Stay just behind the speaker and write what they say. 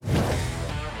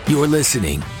You're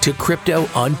listening to Crypto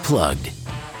Unplugged.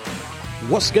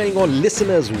 What's going on,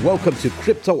 listeners? Welcome to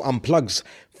Crypto Unplugged's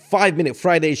 5-Minute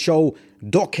Friday show.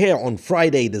 Doc here on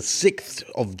Friday, the 6th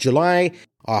of July.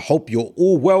 I hope you're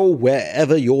all well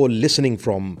wherever you're listening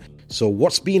from. So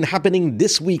what's been happening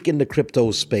this week in the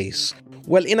crypto space?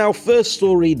 Well, in our first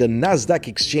story, the Nasdaq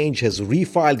exchange has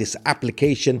refiled its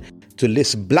application to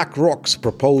list BlackRock's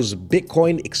proposed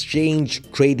Bitcoin exchange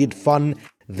traded fund,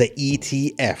 the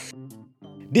ETF.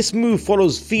 This move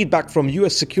follows feedback from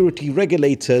US security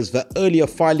regulators that earlier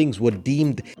filings were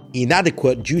deemed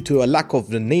inadequate due to a lack of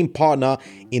the named partner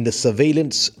in the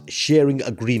surveillance sharing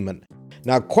agreement.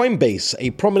 Now, Coinbase,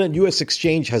 a prominent US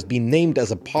exchange, has been named as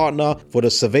a partner for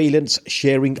the surveillance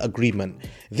sharing agreement.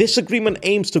 This agreement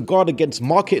aims to guard against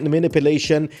market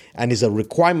manipulation and is a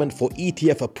requirement for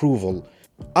ETF approval.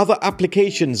 Other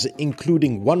applications,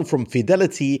 including one from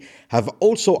Fidelity, have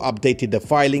also updated the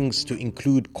filings to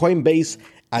include Coinbase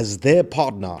as their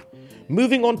partner.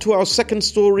 Moving on to our second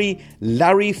story,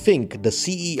 Larry Fink, the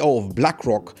CEO of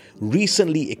BlackRock,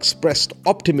 recently expressed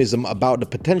optimism about the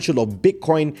potential of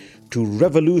Bitcoin to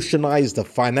revolutionize the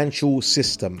financial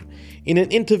system. In an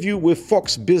interview with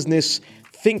Fox Business,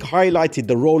 Fink highlighted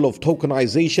the role of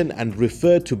tokenization and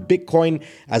referred to Bitcoin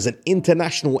as an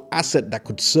international asset that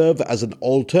could serve as an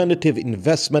alternative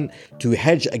investment to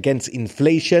hedge against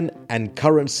inflation and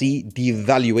currency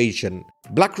devaluation.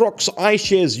 BlackRock's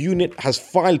iShares unit has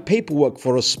filed paperwork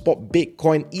for a spot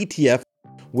Bitcoin ETF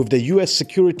with the US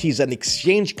Securities and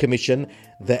Exchange Commission,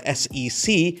 the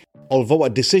SEC, although a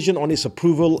decision on its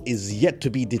approval is yet to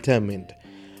be determined.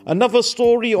 Another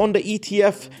story on the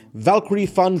ETF, Valkyrie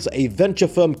Funds, a venture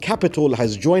firm capital,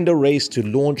 has joined a race to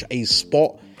launch a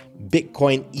spot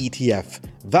Bitcoin ETF.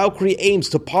 Valkyrie aims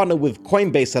to partner with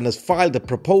Coinbase and has filed a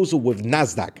proposal with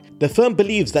Nasdaq. The firm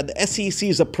believes that the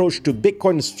SEC's approach to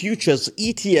Bitcoin's futures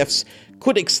ETFs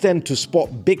could extend to spot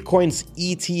Bitcoin's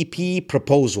ETP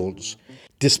proposals.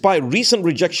 Despite recent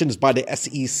rejections by the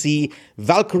SEC,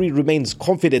 Valkyrie remains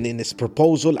confident in its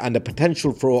proposal and the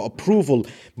potential for approval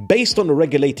based on the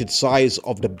regulated size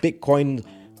of the Bitcoin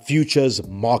futures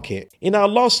market. In our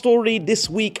last story this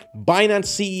week, Binance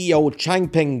CEO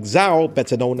Changpeng Zhao,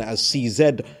 better known as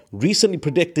CZ, recently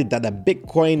predicted that a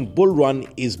Bitcoin bull run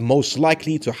is most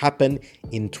likely to happen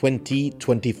in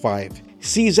 2025.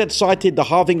 CZ cited the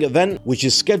halving event, which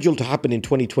is scheduled to happen in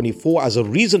 2024, as a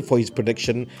reason for his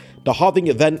prediction. The halving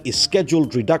event is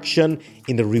scheduled reduction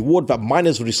in the reward that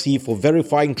miners receive for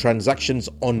verifying transactions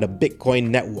on the Bitcoin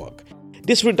network.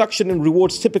 This reduction in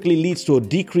rewards typically leads to a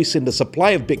decrease in the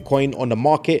supply of Bitcoin on the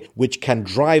market, which can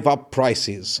drive up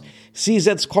prices.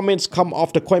 CZ's comments come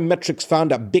after Coinmetrics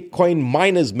found that Bitcoin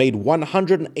miners made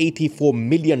 $184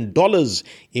 million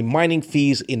in mining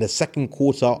fees in the second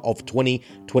quarter of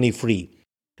 2023.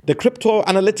 The crypto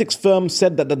analytics firm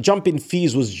said that the jump in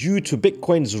fees was due to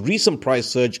Bitcoin's recent price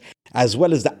surge, as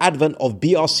well as the advent of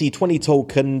BRC20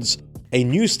 tokens, a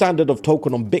new standard of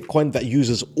token on Bitcoin that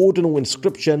uses ordinal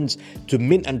inscriptions to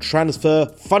mint and transfer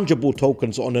fungible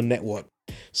tokens on the network.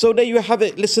 So there you have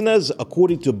it, listeners.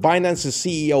 According to Binance's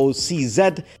CEO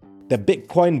CZ, the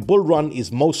Bitcoin bull run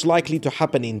is most likely to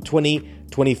happen in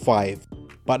 2025.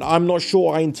 But I'm not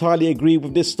sure I entirely agree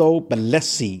with this though, but let's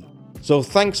see. So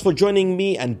thanks for joining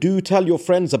me, and do tell your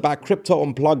friends about Crypto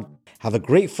Unplugged. Have a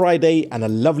great Friday and a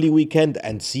lovely weekend,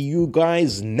 and see you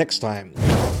guys next time.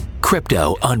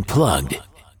 Crypto Unplugged.